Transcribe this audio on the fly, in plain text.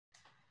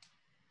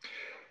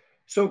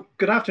So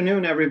good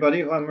afternoon,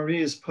 everybody. While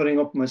Marie is putting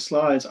up my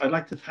slides, I'd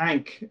like to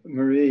thank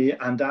Marie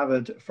and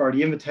David for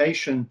the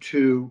invitation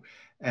to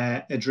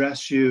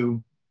address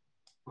you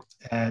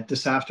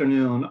this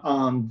afternoon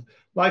on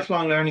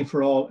lifelong learning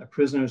for all, a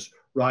prisoner's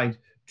right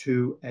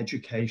to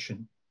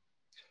education.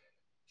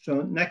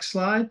 So next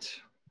slide.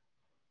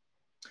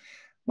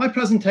 My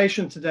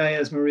presentation today,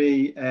 as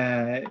Marie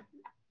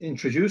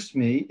introduced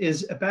me,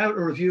 is about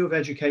a review of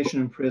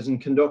education in prison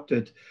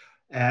conducted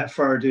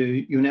for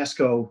the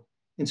UNESCO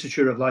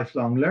Institute of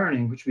Lifelong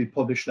Learning, which will be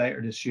published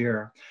later this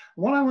year.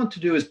 And what I want to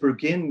do is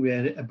begin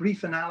with a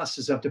brief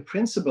analysis of the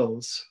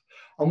principles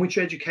on which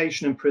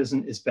education in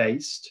prison is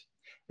based,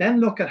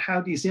 then look at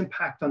how these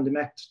impact on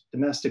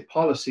domestic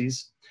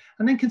policies,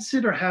 and then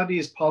consider how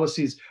these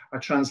policies are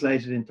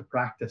translated into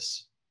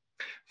practice.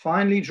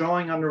 Finally,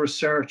 drawing on the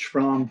research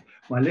from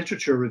my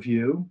literature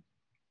review,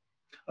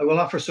 I will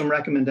offer some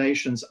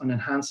recommendations on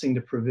enhancing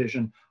the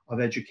provision of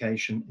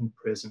education in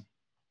prison.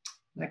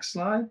 Next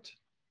slide.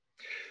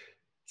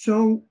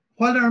 So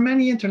while there are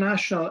many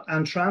international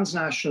and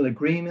transnational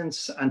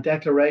agreements and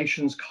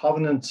declarations,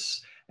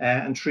 covenants,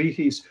 and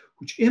treaties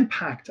which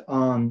impact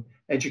on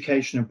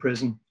education in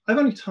prison, I've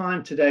only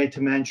time today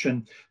to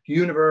mention the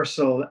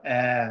universal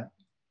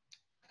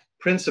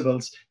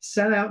principles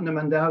set out in the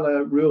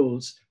Mandela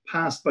Rules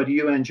passed by the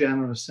UN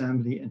General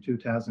Assembly in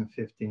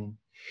 2015.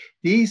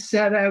 These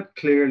set out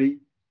clearly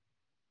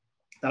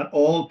that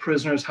all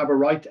prisoners have a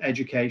right to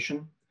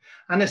education,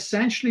 and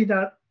essentially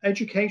that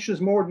education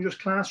is more than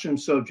just classroom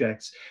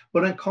subjects,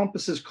 but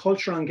encompasses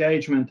cultural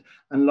engagement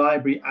and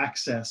library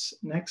access.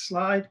 Next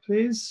slide,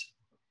 please.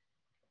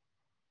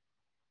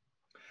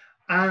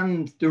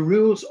 And the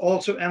rules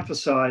also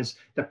emphasize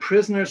that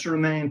prisoners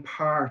remain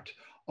part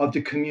of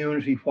the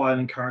community while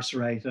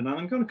incarcerated. And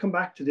I'm going to come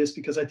back to this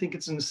because I think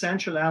it's an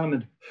essential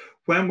element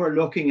when we're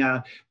looking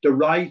at the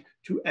right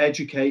to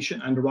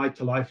education and the right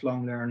to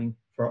lifelong learning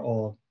for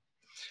all.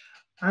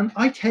 And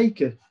I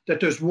take it that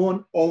there's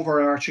one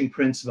overarching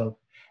principle.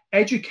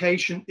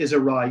 Education is a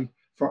right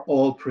for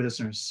all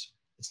prisoners.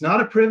 It's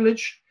not a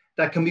privilege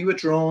that can be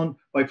withdrawn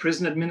by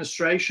prison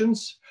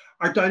administrations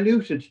or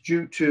diluted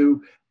due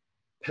to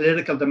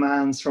political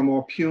demands for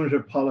more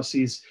punitive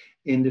policies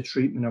in the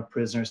treatment of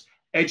prisoners.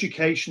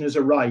 Education is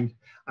a right.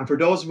 And for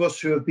those of us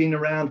who have been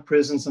around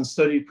prisons and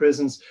studied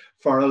prisons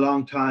for a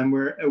long time,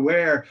 we're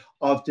aware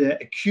of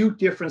the acute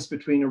difference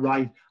between a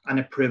right and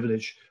a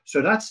privilege.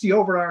 So that's the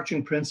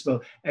overarching principle.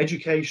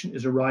 Education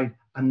is a right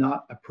and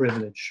not a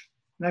privilege.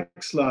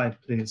 Next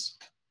slide, please.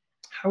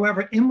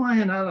 However, in my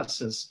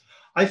analysis,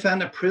 I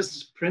found that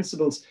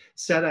principles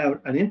set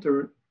out at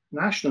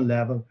international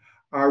level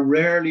are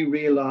rarely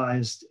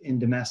realized in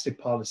domestic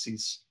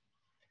policies.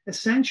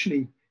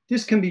 Essentially,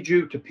 this can be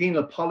due to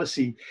penal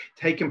policy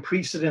taking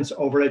precedence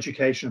over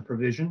educational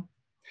provision.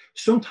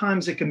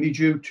 Sometimes it can be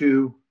due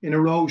to an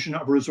erosion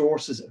of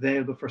resources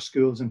available for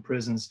schools and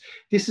prisons.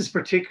 This is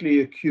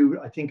particularly acute,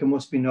 I think it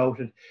must be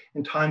noted,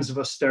 in times of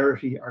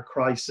austerity or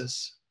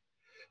crisis.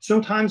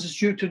 Sometimes it's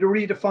due to the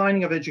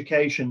redefining of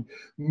education,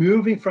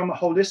 moving from a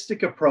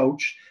holistic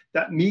approach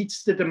that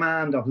meets the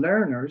demand of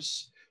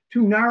learners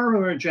to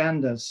narrower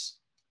agendas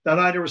that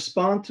either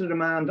respond to the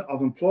demand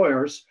of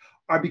employers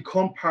or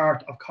become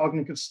part of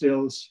cognitive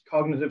skills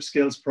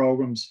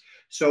programs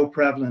so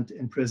prevalent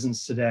in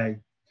prisons today.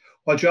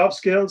 While job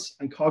skills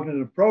and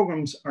cognitive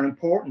programs are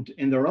important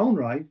in their own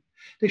right,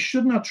 they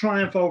should not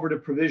triumph over the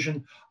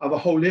provision of a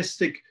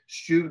holistic,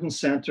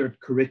 student-centered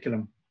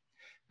curriculum.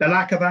 The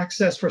lack of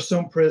access for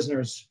some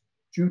prisoners,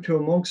 due to,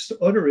 amongst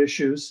other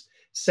issues,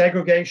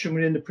 segregation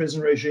within the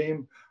prison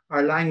regime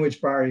or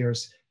language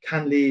barriers,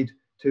 can lead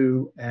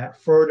to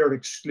further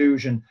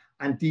exclusion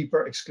and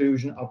deeper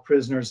exclusion of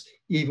prisoners,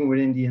 even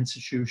within the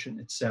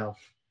institution itself.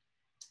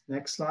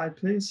 Next slide,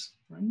 please.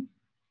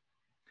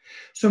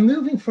 So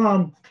moving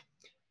from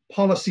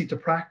policy to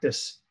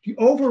practice, the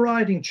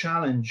overriding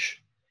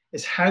challenge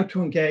is how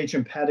to engage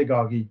in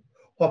pedagogy,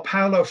 what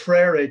Paulo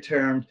Freire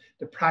termed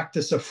the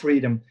practice of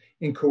freedom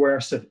in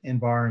coercive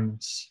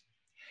environments.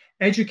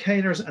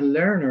 Educators and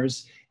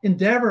learners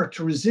endeavor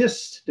to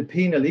resist the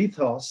penal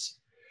ethos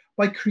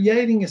by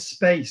creating a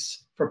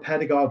space for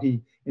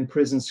pedagogy in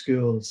prison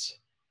schools.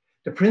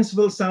 The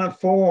principles that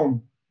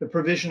inform the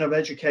provision of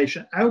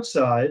education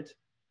outside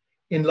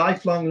in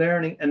lifelong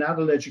learning and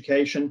adult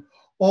education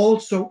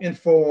also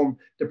inform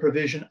the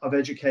provision of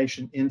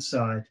education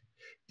inside.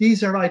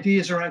 These are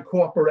ideas around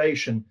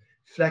cooperation,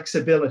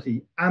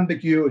 flexibility,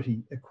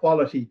 ambiguity,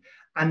 equality,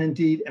 and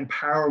indeed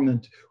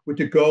empowerment with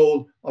the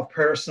goal of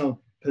personal,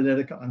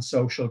 political, and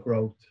social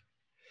growth.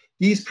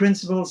 These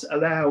principles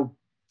allow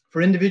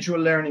for individual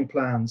learning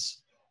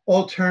plans,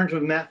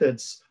 alternative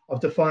methods of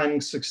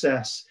defining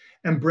success,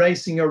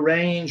 embracing a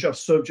range of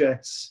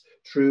subjects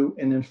through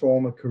an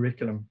informal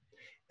curriculum.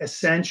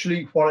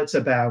 Essentially, what it's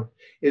about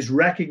is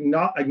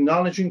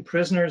acknowledging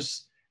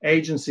prisoners'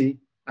 agency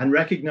and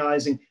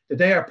recognizing that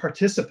they are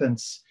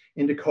participants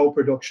in the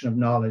co-production of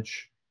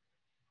knowledge.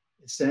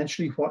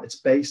 Essentially, what it's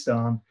based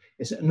on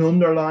is an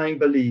underlying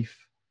belief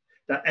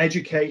that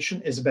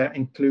education is about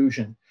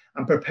inclusion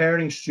and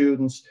preparing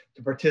students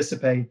to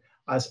participate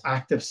as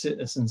active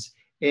citizens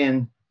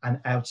in and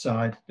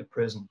outside the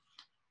prison.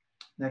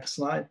 Next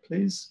slide,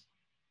 please.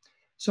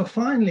 So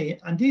finally,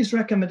 and these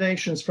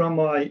recommendations from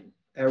my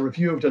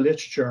review of the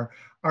literature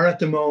are at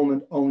the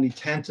moment only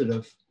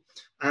tentative.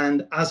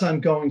 And as I'm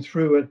going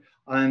through it,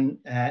 I'm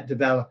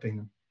developing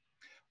them.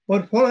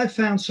 But what I've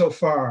found so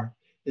far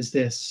is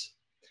this.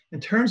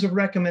 In terms of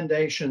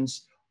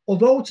recommendations,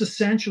 although it's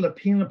essential that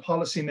penal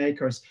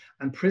policymakers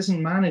and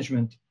prison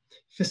management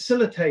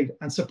facilitate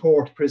and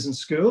support prison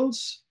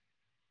schools,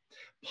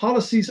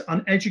 policies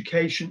on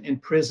education in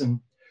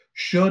prison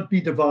should be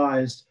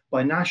devised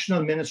by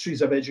national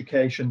ministries of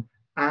education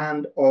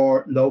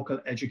and/or local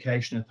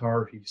education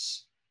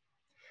authorities.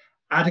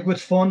 Adequate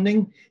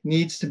funding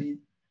needs to be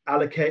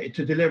allocated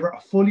to deliver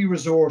a fully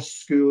resourced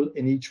school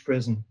in each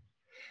prison.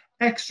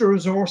 Extra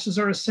resources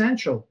are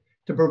essential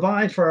to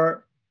provide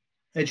for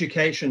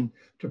education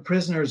to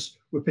prisoners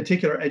with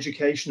particular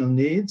educational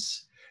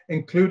needs,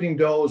 including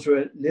those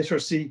with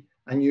literacy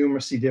and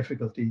numeracy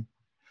difficulty.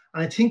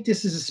 And I think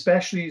this is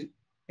especially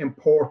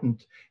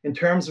important in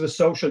terms of a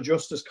social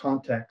justice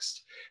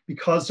context,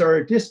 because there are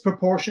a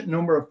disproportionate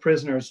number of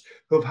prisoners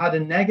who have had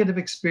a negative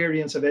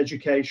experience of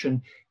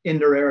education in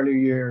their early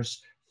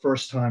years,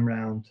 first time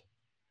round.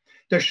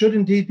 There should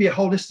indeed be a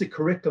holistic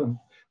curriculum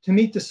to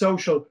meet the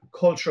social,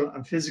 cultural,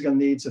 and physical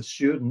needs of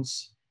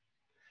students.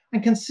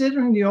 And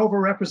considering the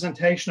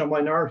overrepresentation of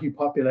minority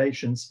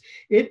populations,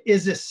 it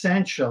is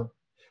essential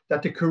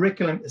that the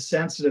curriculum is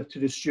sensitive to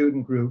the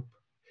student group.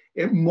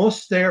 It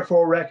must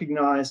therefore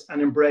recognize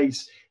and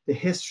embrace the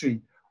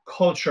history,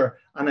 culture,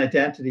 and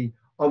identity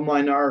of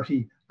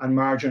minority and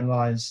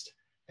marginalized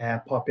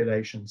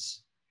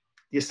populations.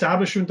 The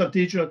establishment of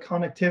digital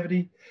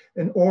connectivity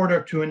in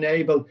order to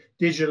enable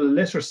digital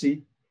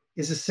literacy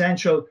is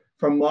essential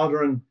for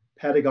modern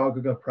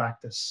pedagogical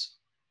practice.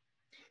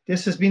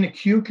 This has been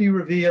acutely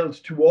revealed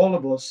to all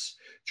of us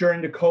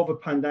during the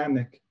COVID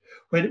pandemic,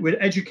 with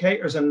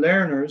educators and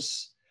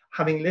learners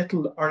having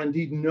little or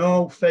indeed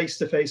no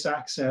face-to-face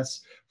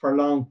access for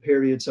long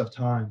periods of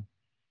time.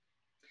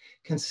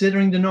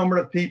 Considering the number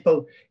of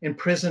people in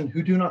prison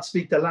who do not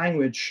speak the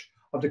language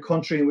of the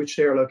country in which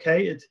they are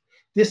located,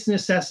 this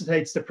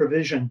necessitates the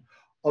provision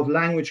of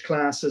language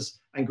classes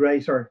and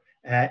greater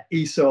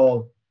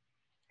ESOL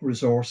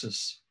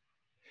resources.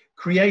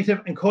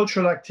 Creative and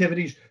cultural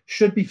activities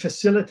should be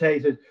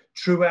facilitated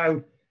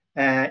throughout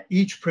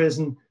each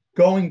prison,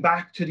 going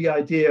back to the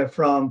idea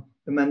from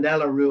the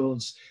Mandela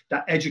rules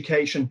that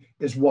education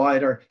is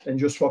wider than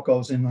just what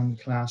goes in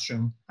the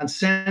classroom. And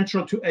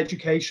central to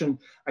education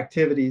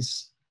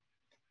activities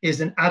is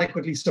an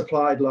adequately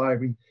supplied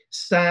library,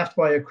 staffed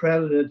by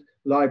accredited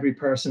library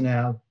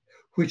personnel,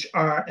 which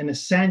are an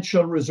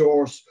essential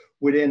resource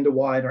within the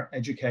wider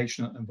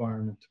educational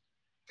environment.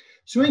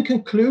 So in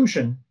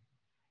conclusion,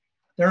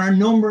 there are a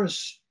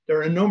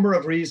number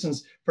of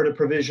reasons for the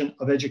provision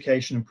of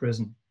education in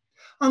prison.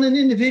 On an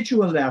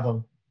individual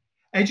level,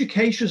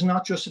 education is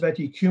not just about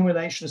the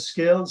accumulation of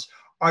skills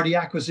or the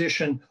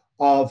acquisition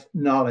of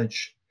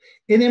knowledge.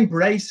 It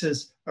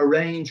embraces a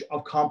range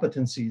of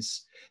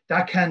competencies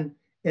that can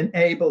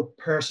enable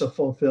personal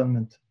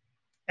fulfillment.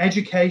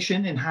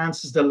 Education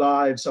enhances the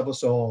lives of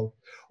us all,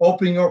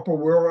 opening up a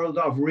world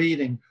of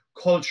reading,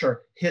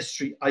 culture,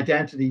 history,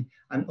 identity,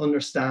 and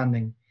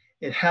understanding.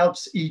 It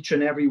helps each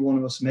and every one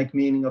of us make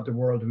meaning of the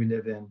world we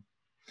live in.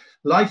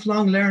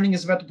 Lifelong learning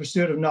is about the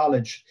pursuit of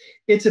knowledge.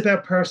 It's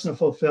about personal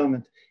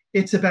fulfillment.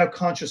 It's about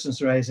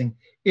consciousness raising.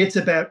 It's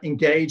about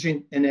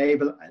engaging,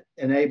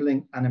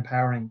 enabling, and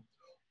empowering.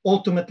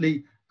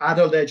 Ultimately,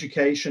 adult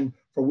education,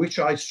 for which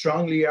I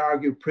strongly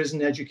argue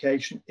prison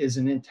education is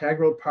an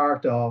integral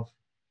part of,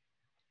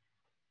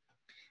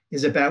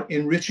 is about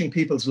enriching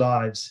people's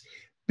lives,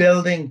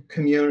 building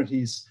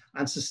communities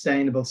and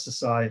sustainable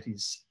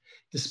societies.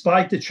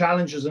 Despite the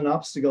challenges and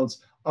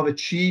obstacles of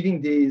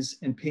achieving these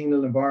in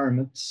penal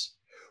environments,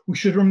 we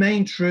should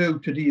remain true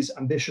to these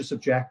ambitious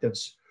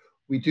objectives.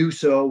 We do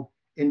so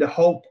in the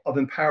hope of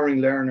empowering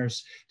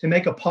learners to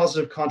make a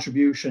positive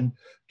contribution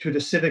to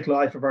the civic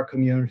life of our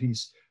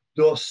communities,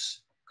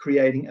 thus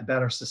creating a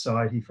better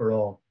society for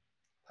all.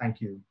 Thank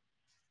you.